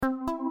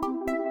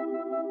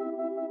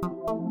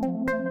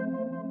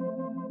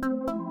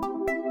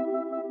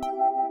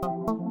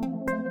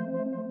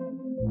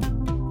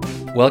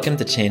Welcome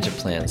to Change of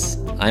Plans.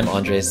 I'm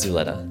Andres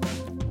Zuleta.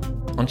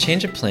 On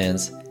Change of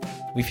Plans,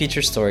 we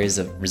feature stories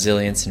of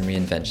resilience and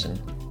reinvention,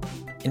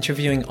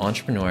 interviewing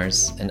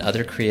entrepreneurs and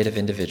other creative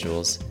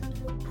individuals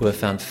who have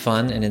found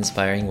fun and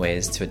inspiring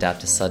ways to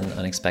adapt to sudden,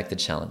 unexpected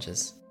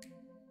challenges.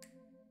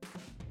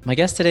 My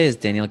guest today is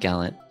Daniel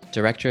Gallant,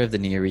 director of the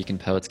Nuyorican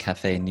Poets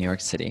Cafe in New York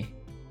City.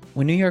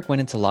 When New York went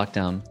into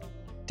lockdown,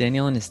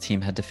 Daniel and his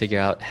team had to figure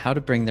out how to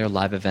bring their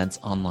live events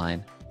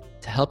online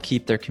to help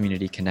keep their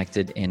community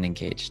connected and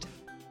engaged.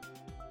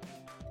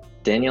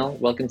 Daniel,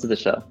 welcome to the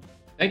show.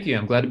 Thank you.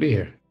 I'm glad to be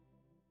here.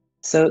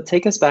 So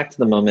take us back to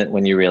the moment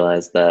when you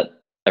realized that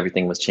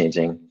everything was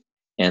changing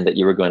and that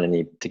you were going to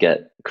need to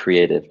get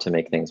creative to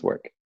make things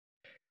work.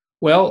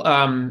 Well,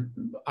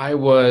 I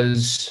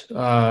was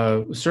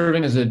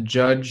serving as a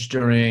judge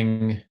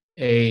during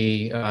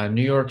a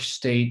New York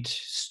State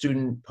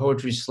Student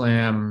Poetry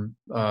Slam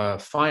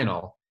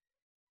final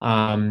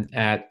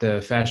at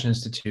the Fashion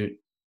Institute.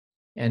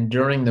 And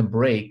during the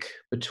break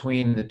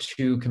between the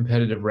two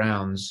competitive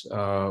rounds,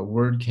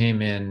 word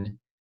came in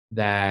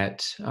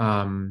that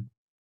Governor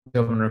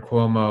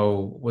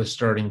Cuomo was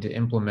starting to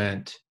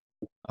implement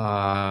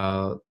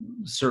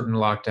certain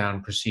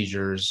lockdown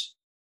procedures,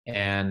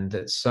 and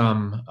that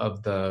some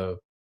of the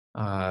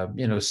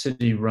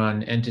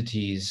city-run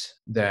entities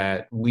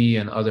that we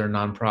and other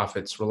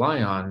nonprofits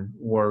rely on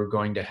were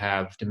going to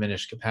have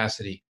diminished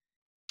capacity.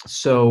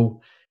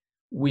 So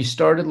we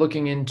started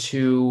looking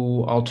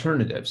into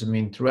alternatives. I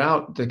mean,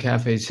 throughout the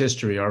cafe's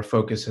history, our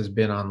focus has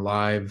been on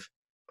live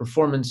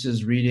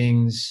performances,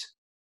 readings,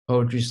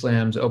 poetry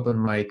slams, open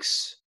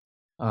mics,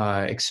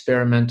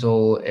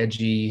 experimental,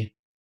 edgy,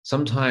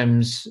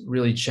 sometimes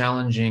really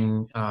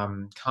challenging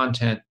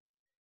content.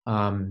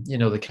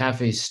 The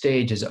cafe's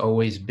stage has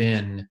always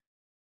been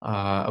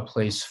a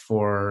place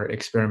for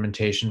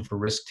experimentation, for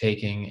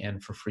risk-taking,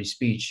 and for free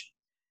speech.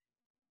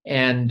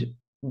 And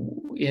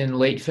in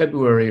late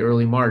February,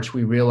 early March,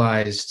 we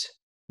realized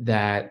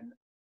that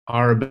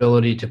our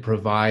ability to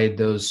provide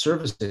those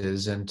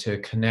services and to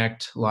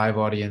connect live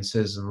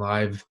audiences and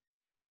live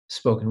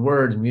spoken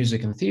word and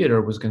music and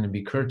theater was going to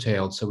be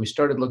curtailed. So we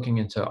started looking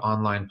into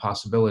online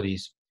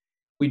possibilities.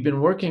 We'd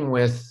been working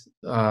with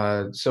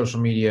social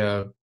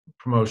media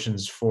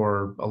promotions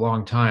for a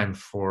long time,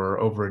 for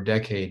over a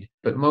decade,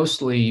 but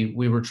mostly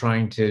we were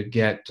trying to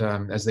get,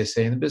 as they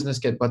say in the business,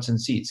 get butts in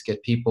seats,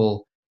 get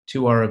people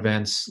to our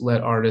events,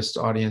 let artists,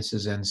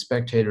 audiences, and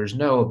spectators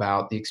know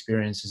about the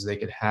experiences they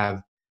could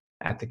have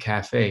at the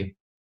cafe.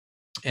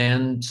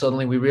 And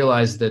suddenly we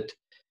realized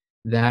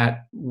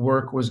that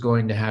work was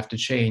going to have to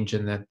change,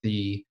 and that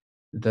the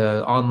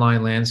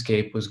online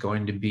landscape was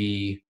going to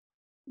be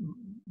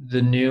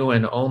the new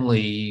and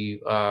only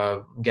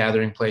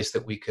gathering place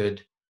that we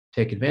could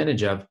take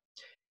advantage of.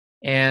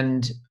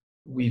 And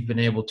we've been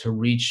able to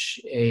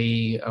reach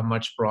a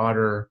much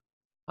broader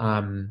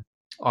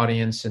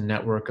audience and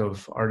network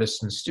of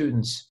artists and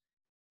students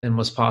than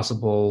was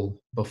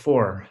possible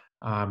before.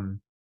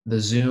 The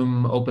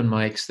Zoom open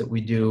mics that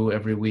we do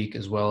every week,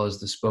 as well as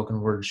the spoken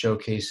word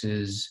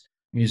showcases,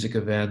 music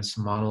events,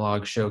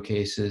 monologue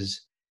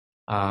showcases,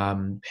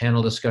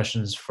 panel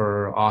discussions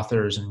for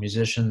authors and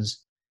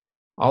musicians.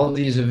 All of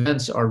these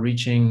events are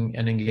reaching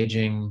and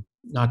engaging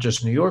not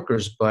just New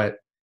Yorkers, but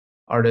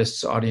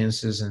artists,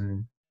 audiences,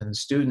 and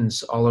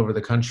students all over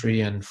the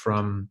country, and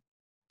from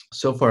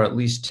so far at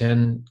least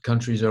 10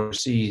 countries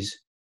overseas.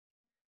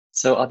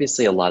 So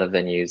obviously a lot of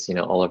venues,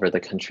 all over the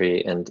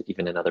country and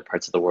even in other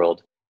parts of the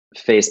world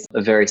faced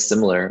a very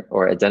similar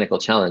or identical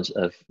challenge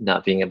of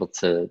not being able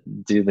to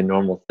do the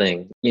normal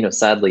thing.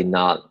 Sadly,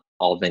 not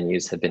all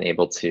venues have been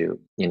able to,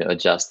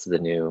 adjust to the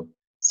new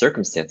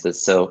circumstances.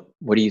 So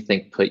what do you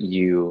think put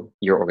your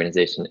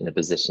organization in a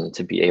position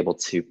to be able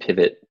to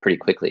pivot pretty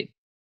quickly?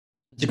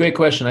 It's a great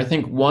question. I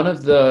think one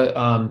of the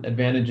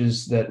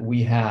advantages that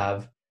we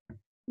have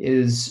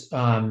is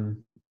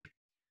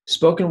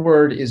spoken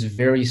word is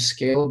very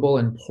scalable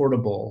and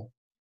portable,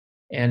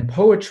 and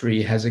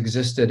poetry has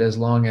existed as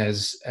long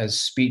as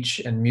speech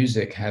and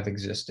music have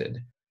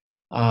existed.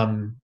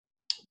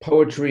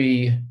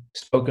 Poetry,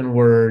 spoken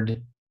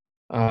word,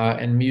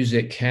 and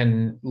music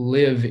can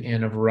live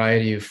in a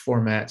variety of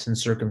formats and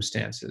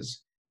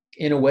circumstances.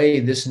 In a way,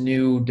 this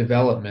new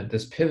development,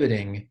 this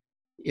pivoting,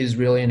 is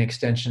really an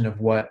extension of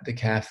what the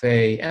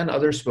cafe and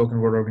other spoken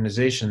word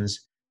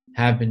organizations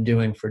have been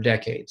doing for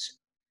decades.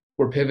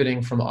 We're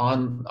pivoting from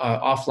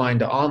offline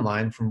to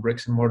online, from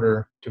bricks and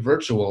mortar to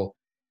virtual,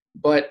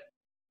 but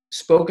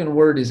spoken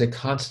word is a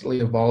constantly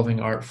evolving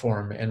art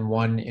form, and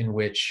one in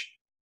which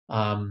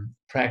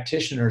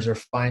practitioners are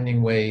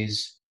finding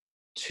ways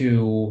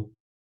to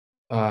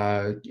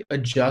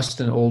adjust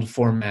an old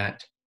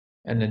format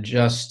and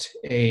adjust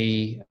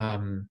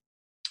an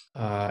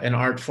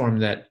art form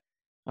that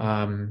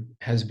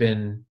has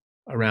been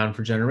around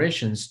for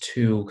generations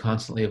to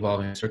constantly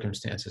evolving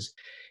circumstances.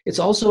 It's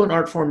also an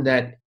art form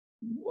that,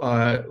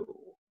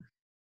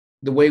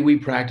 the way we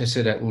practice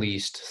it at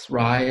least,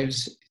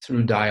 thrives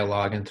through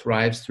dialogue and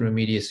thrives through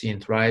immediacy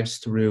and thrives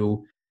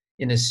through,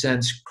 in a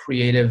sense,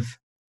 creative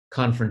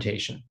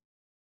confrontation.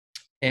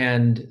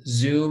 And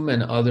Zoom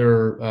and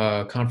other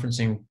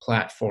conferencing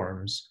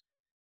platforms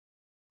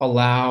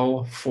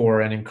allow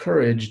for and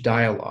encourage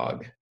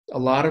dialogue. A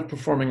lot of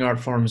performing art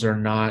forms are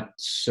not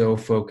so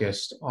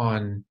focused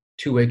on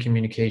two-way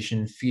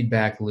communication,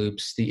 feedback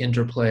loops, the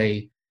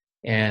interplay,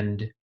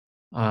 and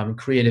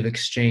creative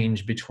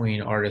exchange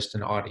between artist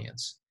and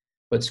audience.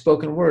 But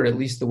spoken word, at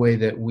least the way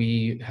that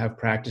we have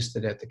practiced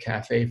it at the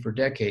cafe for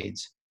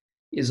decades,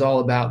 is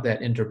all about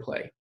that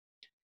interplay.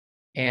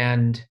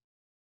 And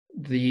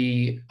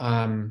the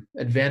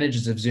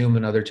advantages of Zoom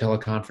and other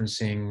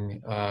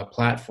teleconferencing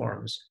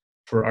platforms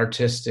for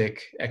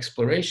artistic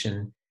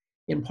exploration,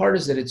 in part,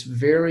 is that it's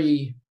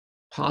very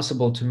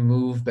possible to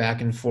move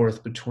back and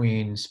forth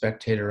between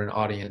spectator and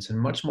audience, and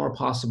much more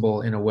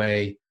possible in a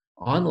way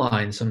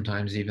online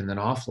sometimes even than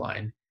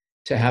offline,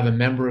 to have a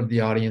member of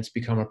the audience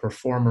become a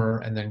performer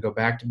and then go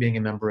back to being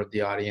a member of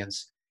the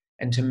audience,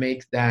 and to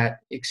make that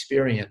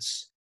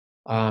experience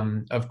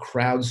of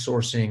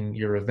crowdsourcing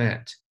your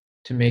event,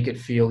 to make it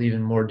feel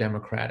even more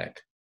democratic.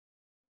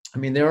 I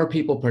mean, there are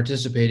people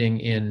participating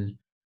in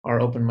our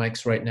open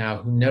mics right now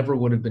who never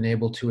would have been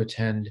able to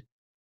attend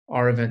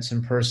our events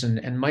in person,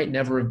 and might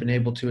never have been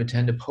able to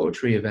attend a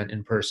poetry event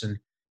in person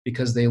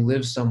because they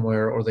live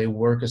somewhere or they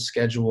work a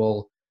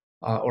schedule,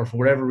 or for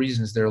whatever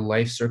reasons, their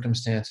life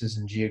circumstances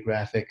and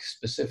geographic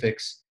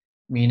specifics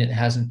mean it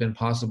hasn't been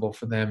possible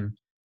for them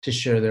to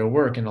share their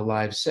work in a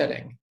live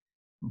setting.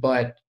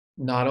 But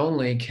not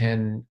only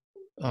can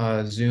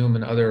Zoom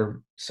and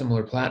other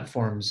similar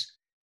platforms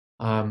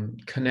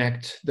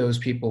connect those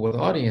people with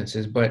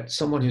audiences, but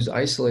someone who's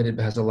isolated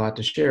but has a lot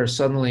to share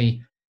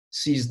suddenly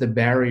sees the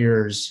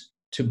barriers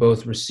to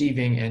both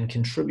receiving and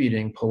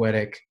contributing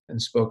poetic and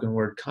spoken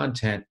word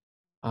content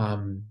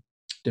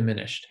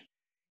diminished.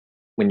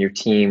 When your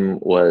team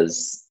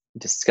was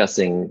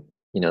discussing,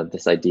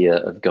 this idea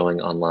of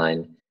going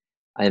online,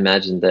 I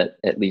imagine that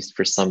at least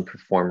for some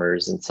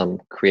performers and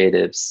some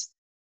creatives,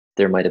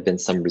 there might have been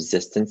some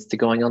resistance to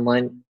going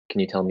online. Can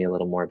you tell me a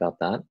little more about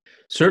that?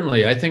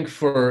 Certainly. I think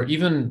for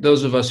even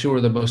those of us who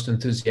are the most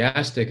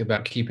enthusiastic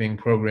about keeping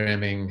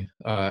programming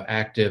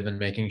active and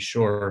making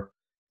sure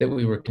that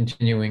we were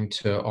continuing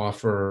to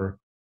offer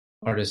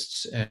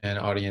artists and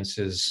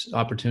audiences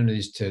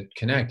opportunities to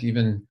connect,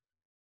 even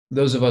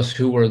those of us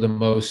who were the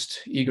most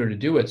eager to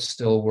do it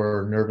still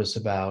were nervous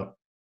about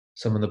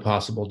some of the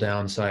possible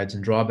downsides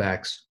and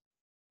drawbacks.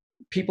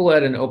 People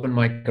at an open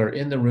mic are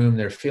in the room,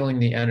 they're feeling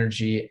the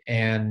energy,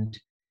 and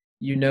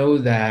you know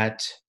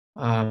that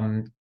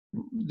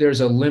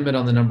there's a limit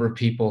on the number of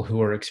people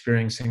who are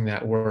experiencing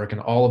that work,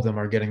 and all of them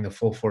are getting the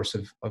full force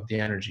of the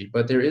energy.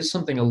 But there is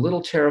something a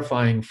little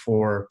terrifying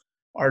for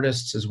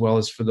artists as well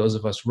as for those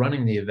of us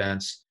running the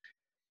events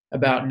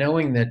about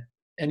knowing that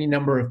any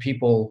number of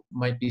people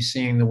might be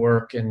seeing the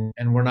work, and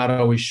we're not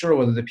always sure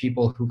whether the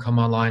people who come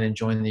online and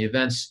join the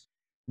events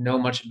know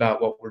much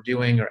about what we're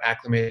doing, or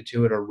acclimated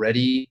to it, or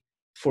ready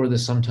for the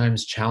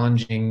sometimes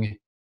challenging,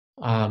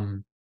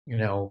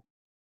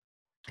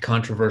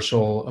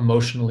 controversial,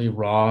 emotionally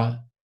raw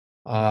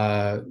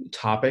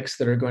topics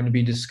that are going to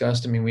be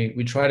discussed. I mean,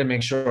 we try to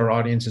make sure our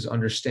audiences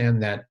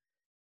understand that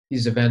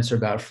these events are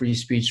about free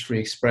speech, free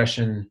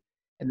expression,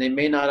 and they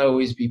may not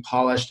always be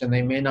polished, and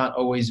they may not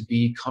always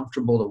be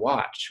comfortable to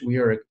watch. We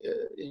are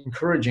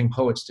encouraging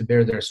poets to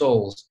bare their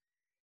souls.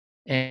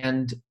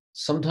 And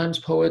sometimes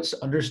poets,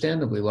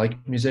 understandably,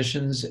 like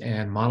musicians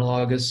and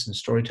monologists and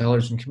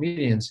storytellers and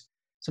comedians,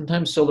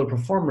 sometimes solo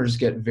performers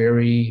get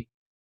very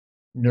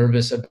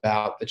nervous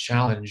about the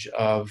challenge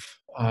of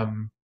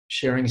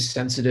sharing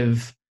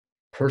sensitive,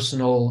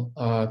 personal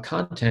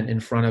content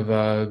in front of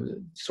a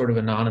sort of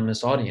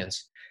anonymous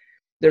audience.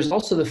 There's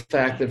also the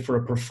fact that for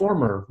a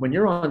performer, when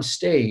you're on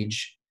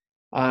stage,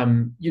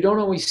 you don't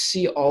always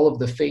see all of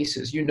the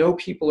faces.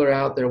 People are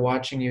out there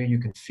watching you. You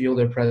can feel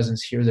their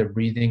presence, hear their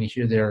breathing,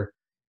 hear their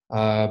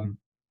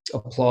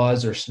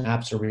applause or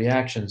snaps or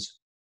reactions.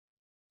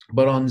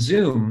 But on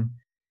Zoom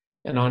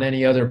and on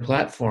any other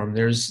platform,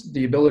 there's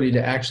the ability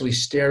to actually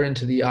stare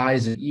into the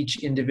eyes of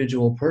each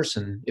individual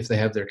person if they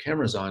have their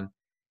cameras on.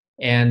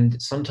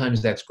 And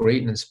sometimes that's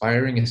great and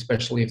inspiring,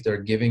 especially if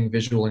they're giving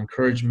visual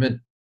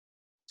encouragement,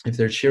 if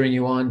they're cheering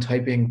you on,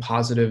 typing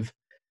positive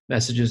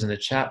messages in the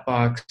chat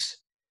box.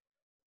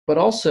 But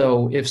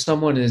also if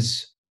someone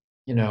is,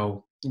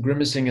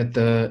 grimacing at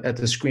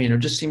the screen, or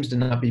just seems to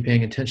not be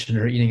paying attention,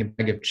 or eating a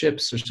bag of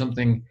chips or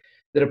something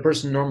that a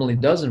person normally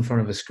does in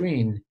front of a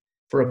screen,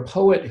 for a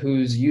poet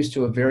who's used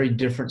to a very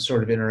different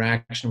sort of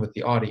interaction with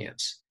the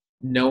audience,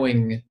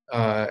 knowing,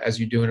 as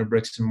you do in a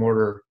bricks and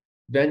mortar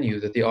venue,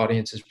 that the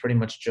audience is pretty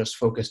much just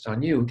focused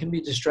on you, it can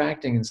be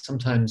distracting and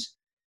sometimes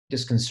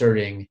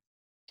disconcerting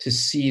to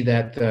see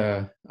that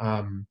a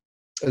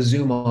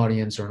Zoom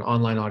audience or an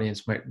online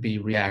audience might be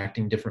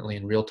reacting differently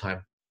in real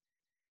time.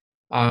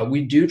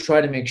 We do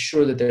try to make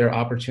sure that there are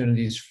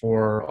opportunities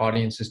for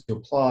audiences to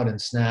applaud and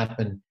snap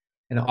and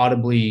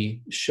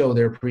audibly show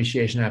their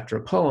appreciation after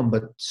a poem,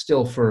 but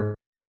still for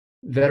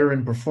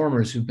veteran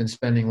performers who've been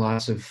spending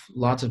lots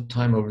of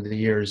time over the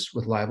years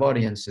with live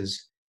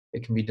audiences,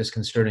 it can be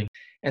disconcerting.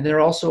 And there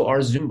also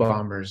are Zoom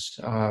bombers.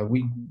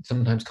 We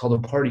sometimes call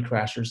them party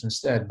crashers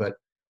instead, but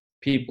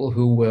people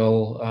who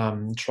will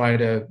try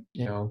to,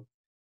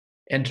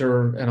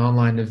 enter an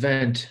online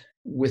event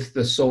with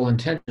the sole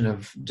intention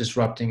of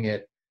disrupting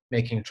it,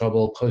 making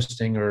trouble,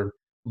 posting or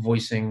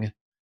voicing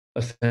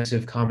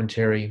offensive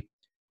commentary.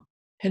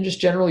 And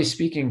just generally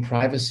speaking,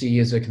 privacy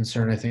is a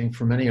concern, I think,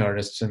 for many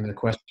artists, and the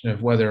question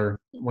of whether,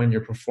 when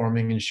you're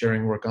performing and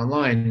sharing work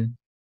online,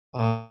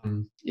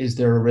 is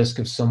there a risk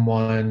of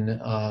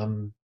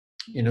someone,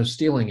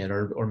 stealing it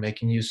or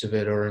making use of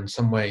it, or in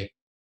some way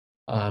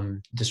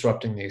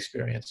disrupting the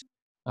experience?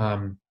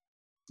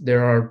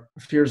 There are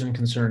fears and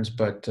concerns,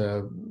 but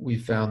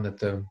we've found that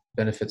the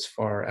benefits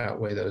far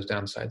outweigh those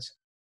downsides.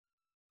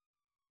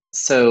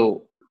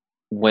 So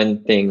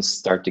when things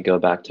start to go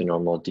back to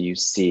normal, do you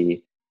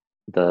see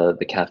the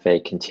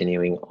cafe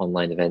continuing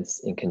online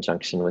events in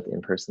conjunction with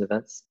in-person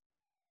events?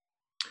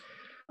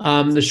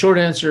 The short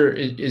answer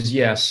is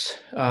yes.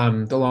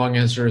 The long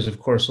answer is, of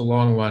course, a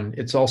long one.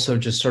 It's also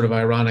just sort of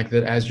ironic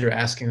that as you're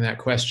asking that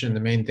question, the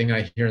main thing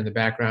I hear in the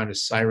background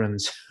is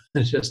sirens,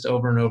 just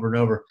over and over and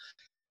over.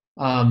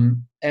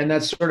 And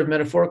that's sort of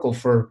metaphorical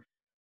for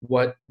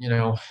what,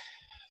 the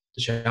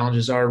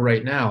challenges are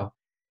right now.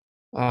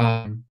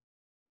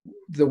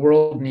 The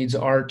world needs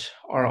art.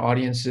 Our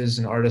audiences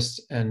and artists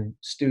and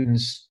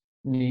students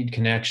need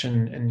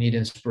connection and need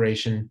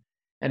inspiration.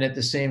 And at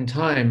the same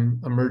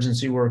time,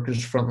 emergency workers,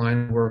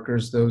 frontline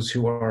workers, those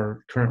who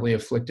are currently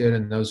afflicted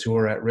and those who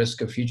are at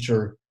risk of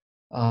future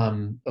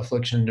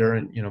affliction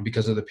during,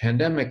 because of the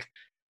pandemic,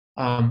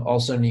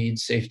 also need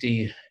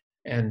safety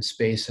and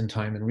space and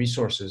time and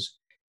resources.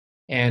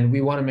 And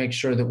we want to make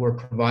sure that we're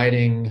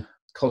providing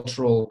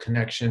cultural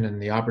connection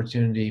and the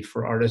opportunity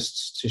for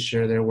artists to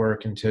share their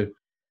work and to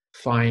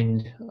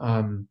find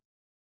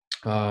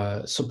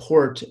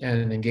support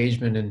and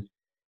engagement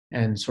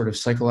and sort of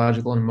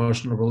psychological and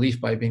emotional relief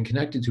by being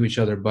connected to each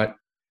other. But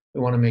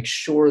we want to make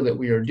sure that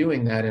we are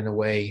doing that in a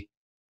way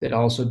that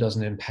also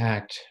doesn't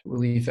impact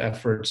relief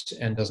efforts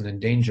and doesn't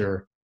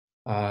endanger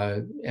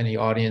any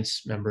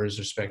audience members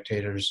or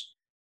spectators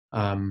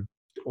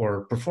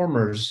or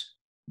performers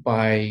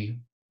by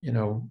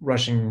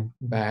rushing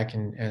back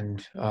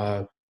and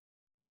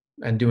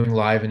doing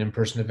live and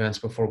in-person events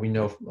before we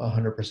know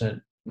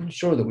 100%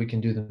 sure that we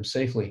can do them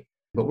safely.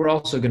 But we're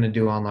also going to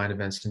do online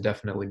events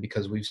indefinitely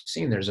because we've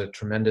seen there's a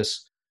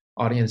tremendous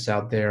audience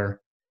out there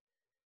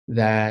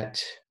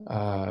that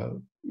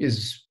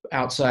is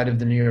outside of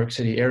the New York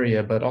City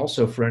area, but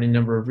also for any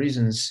number of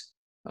reasons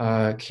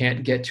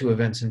can't get to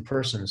events in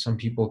person. Some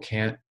people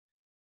can't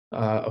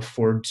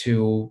afford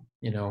to,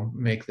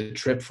 make the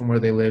trip from where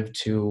they live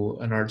to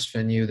an arts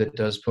venue that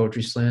does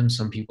poetry slams.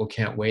 Some people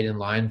can't wait in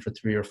line for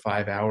 3 or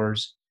 5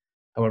 hours,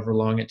 however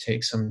long it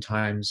takes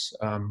sometimes.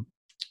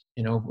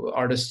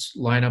 Artists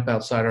line up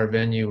outside our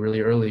venue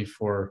really early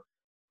for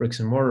bricks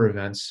and mortar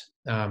events.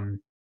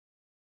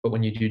 But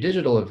when you do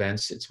digital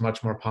events, it's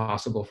much more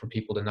possible for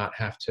people to not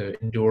have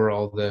to endure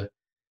all the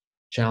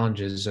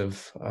challenges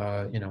of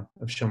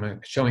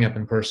showing up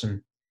in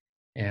person.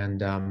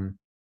 And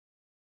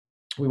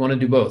we want to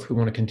do both. We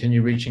want to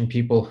continue reaching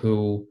people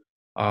who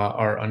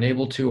are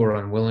unable to or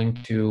unwilling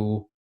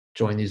to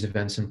join these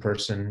events in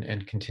person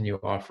and continue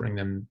offering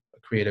them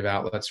creative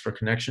outlets for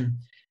connection.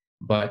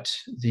 But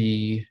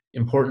the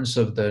importance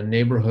of the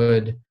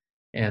neighborhood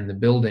and the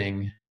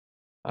building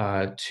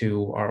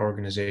to our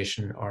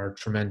organization are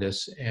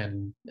tremendous.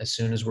 And as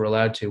soon as we're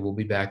allowed to, we'll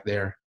be back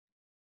there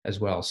as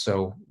well.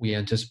 So we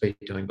anticipate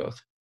doing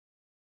both.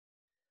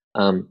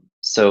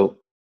 So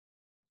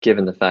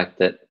given the fact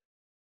that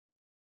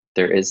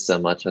there is so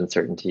much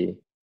uncertainty,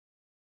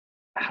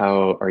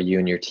 how are you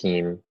and your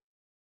team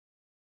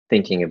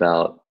thinking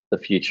about the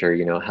future?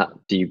 How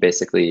do you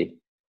basically,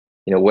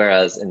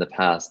 whereas in the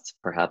past,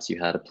 perhaps you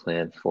had a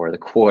plan for the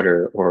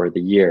quarter or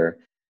the year,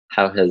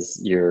 how has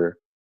your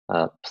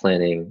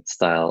planning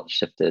style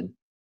shifted?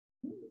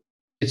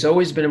 It's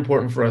always been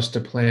important for us to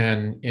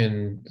plan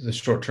in the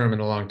short term and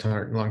the long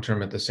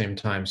term at the same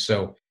time.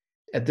 So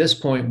at this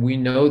point, we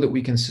know that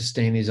we can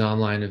sustain these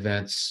online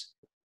events,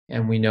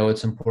 and we know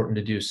it's important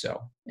to do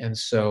so. And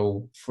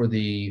so for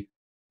the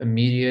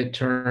immediate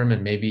term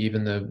and maybe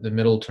even the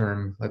middle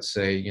term, let's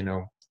say,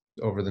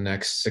 over the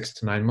next 6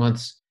 to 9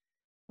 months,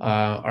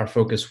 our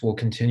focus will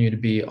continue to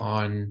be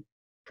on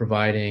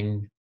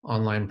providing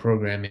online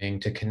programming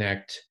to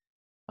connect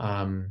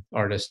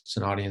artists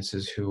and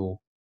audiences who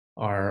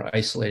are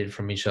isolated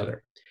from each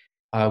other.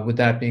 With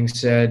that being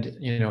said,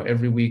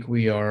 every week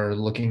we are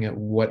looking at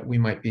what we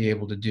might be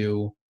able to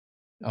do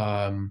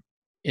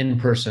in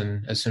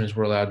person as soon as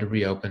we're allowed to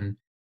reopen.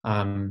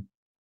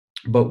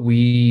 But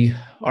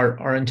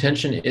our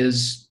intention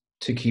is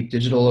to keep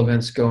digital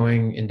events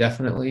going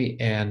indefinitely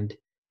and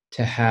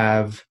to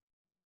have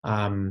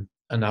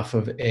enough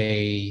of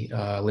a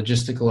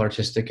logistical,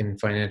 artistic, and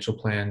financial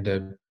plan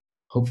to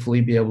hopefully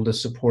be able to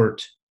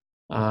support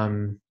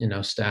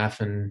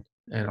staff and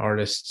and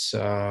artists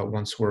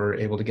once we're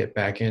able to get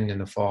back in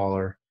the fall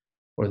or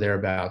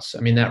thereabouts. I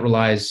mean, that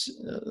relies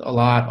a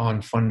lot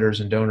on funders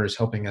and donors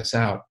helping us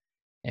out.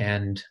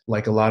 And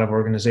like a lot of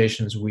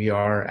organizations, we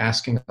are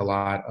asking a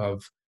lot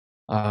of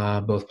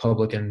both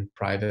public and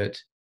private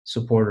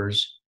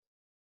supporters.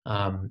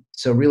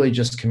 So really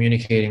just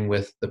communicating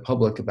with the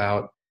public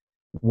about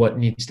what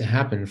needs to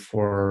happen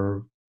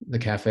for the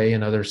cafe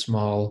and other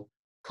small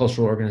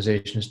cultural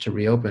organizations to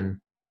reopen.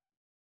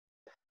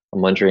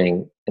 I'm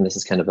wondering, and this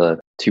is kind of a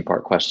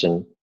two-part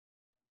question,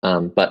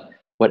 but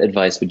what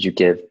advice would you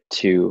give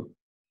to,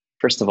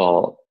 first of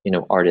all,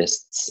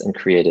 artists and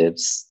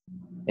creatives,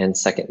 and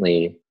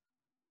secondly,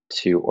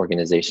 to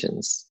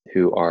organizations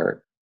who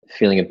are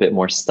feeling a bit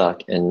more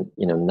stuck and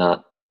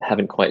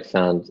haven't quite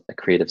found a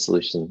creative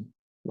solution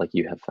like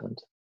you have found?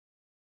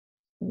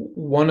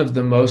 One of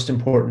the most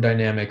important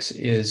dynamics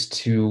is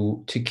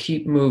to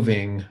keep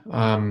moving,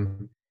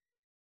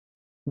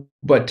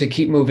 but to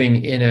keep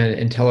moving in an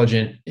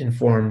intelligent,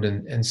 informed,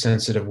 and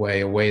sensitive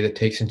way, a way that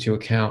takes into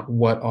account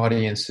what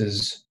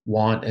audiences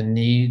want and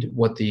need,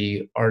 what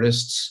the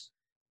artists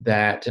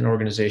that an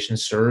organization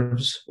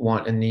serves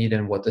want and need,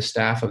 and what the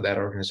staff of that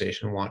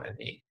organization want and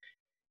need.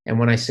 And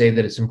when I say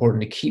that it's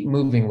important to keep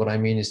moving, what I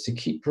mean is to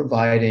keep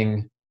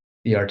providing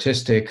the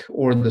artistic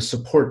or the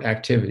support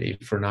activity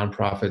for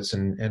nonprofits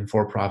and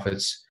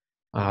for-profits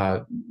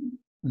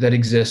that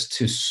exist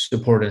to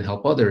support and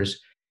help others,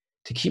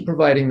 to keep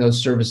providing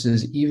those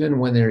services even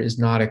when there is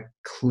not a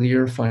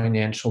clear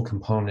financial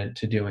component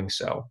to doing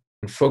so.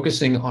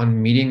 Focusing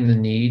on meeting the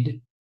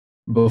need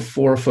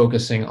before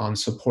focusing on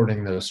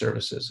supporting those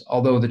services.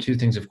 Although the two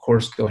things, of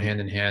course, go hand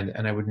in hand,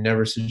 and I would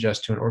never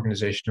suggest to an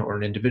organization or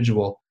an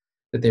individual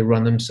that they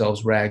run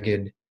themselves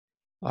ragged,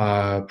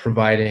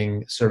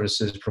 providing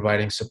services,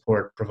 providing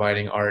support,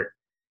 providing art,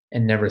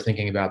 and never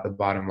thinking about the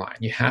bottom line.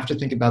 You have to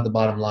think about the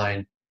bottom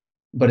line,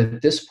 but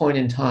at this point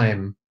in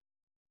time,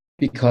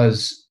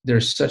 because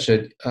there's such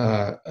a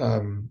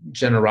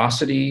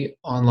generosity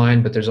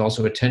online, but there's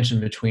also a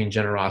tension between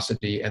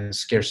generosity and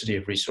scarcity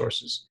of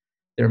resources.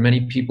 There are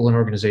many people and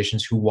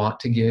organizations who want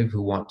to give,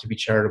 who want to be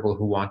charitable,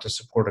 who want to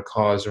support a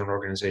cause or an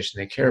organization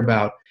they care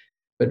about,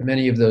 but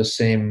many of those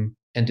same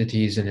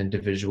entities and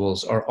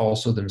individuals are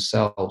also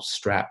themselves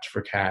strapped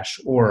for cash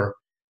or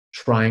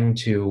trying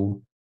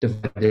to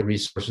divide their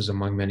resources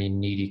among many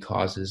needy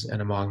causes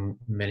and among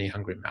many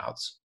hungry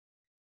mouths.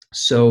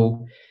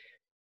 So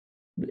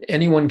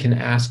anyone can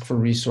ask for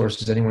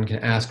resources, anyone can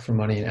ask for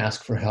money and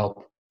ask for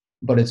help,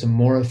 but it's a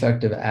more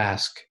effective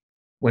ask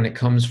when it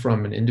comes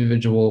from an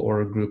individual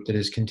or a group that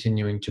is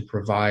continuing to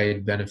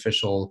provide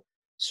beneficial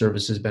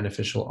services,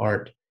 beneficial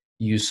art,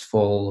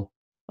 useful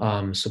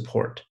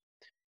support.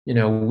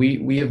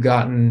 We have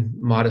gotten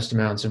modest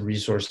amounts of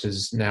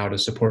resources now to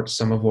support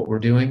some of what we're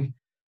doing,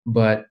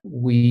 but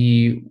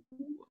we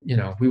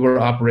were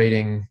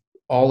operating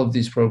all of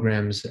these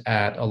programs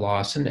at a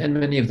loss, and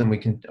many of them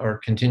are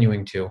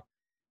continuing to.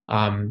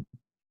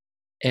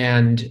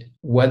 And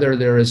whether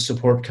there is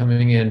support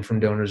coming in from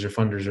donors or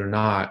funders or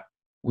not,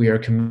 we are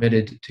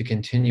committed to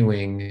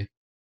continuing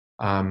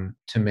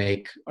to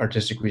make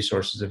artistic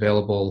resources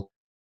available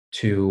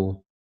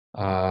to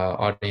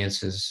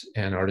audiences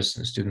and artists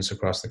and students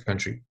across the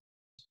country.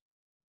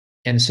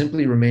 And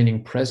simply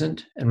remaining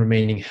present and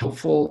remaining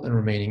helpful and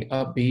remaining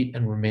upbeat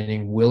and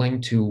remaining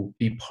willing to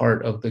be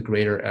part of the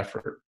greater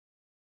effort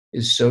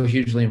is so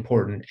hugely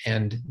important.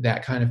 And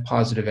that kind of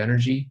positive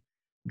energy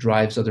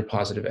drives other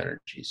positive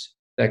energies.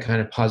 That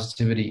kind of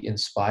positivity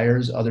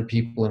inspires other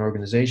people and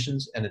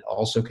organizations, and it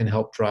also can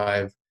help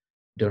drive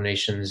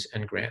donations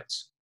and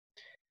grants.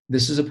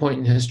 This is a point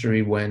in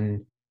history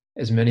when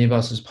as many of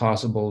us as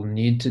possible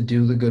need to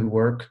do the good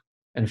work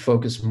and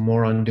focus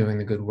more on doing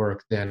the good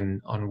work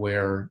than on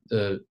where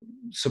the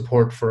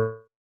support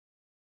for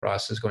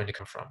us is going to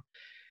come from.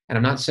 And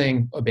I'm not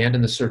saying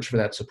abandon the search for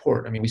that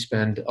support. I mean, we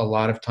spend a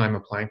lot of time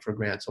applying for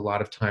grants, a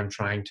lot of time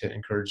trying to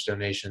encourage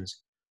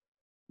donations,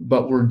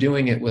 but we're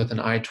doing it with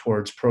an eye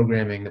towards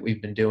programming that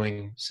we've been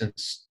doing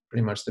since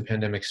pretty much the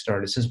pandemic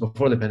started, since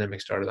before the pandemic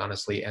started,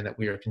 honestly, and that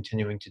we are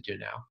continuing to do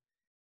now.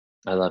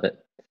 I love it.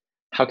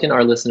 How can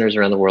our listeners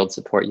around the world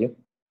support you?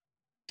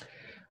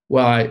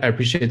 Well, I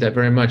appreciate that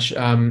very much.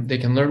 They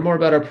can learn more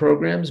about our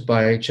programs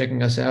by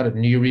checking us out at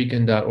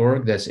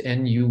nuyorican.org. That's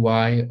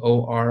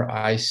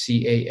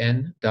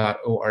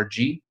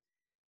NUYORICAN.org.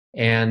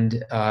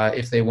 And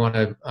if they want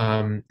to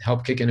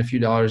help kick in a few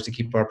dollars to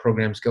keep our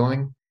programs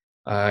going,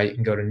 you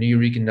can go to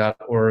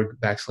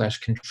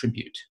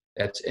nuyorican.org/contribute.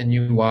 That's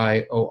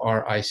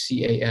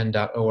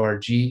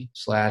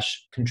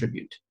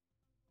NUYORICAN.org/contribute.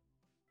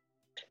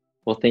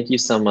 Well, thank you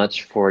so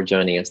much for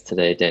joining us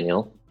today,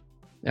 Daniel.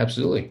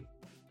 Absolutely.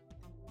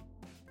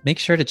 Make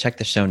sure to check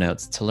the show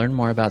notes to learn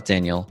more about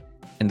Daniel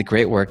and the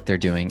great work they're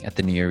doing at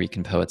the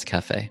Nuyorican Poets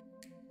Cafe.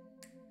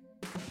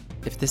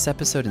 If this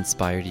episode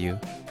inspired you,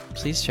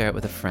 please share it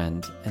with a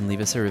friend and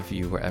leave us a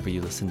review wherever you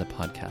listen to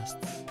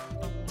podcasts.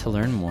 To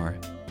learn more,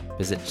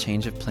 visit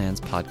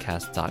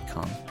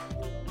changeofplanspodcast.com.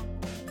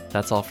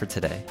 That's all for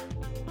today.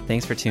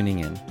 Thanks for tuning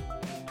in.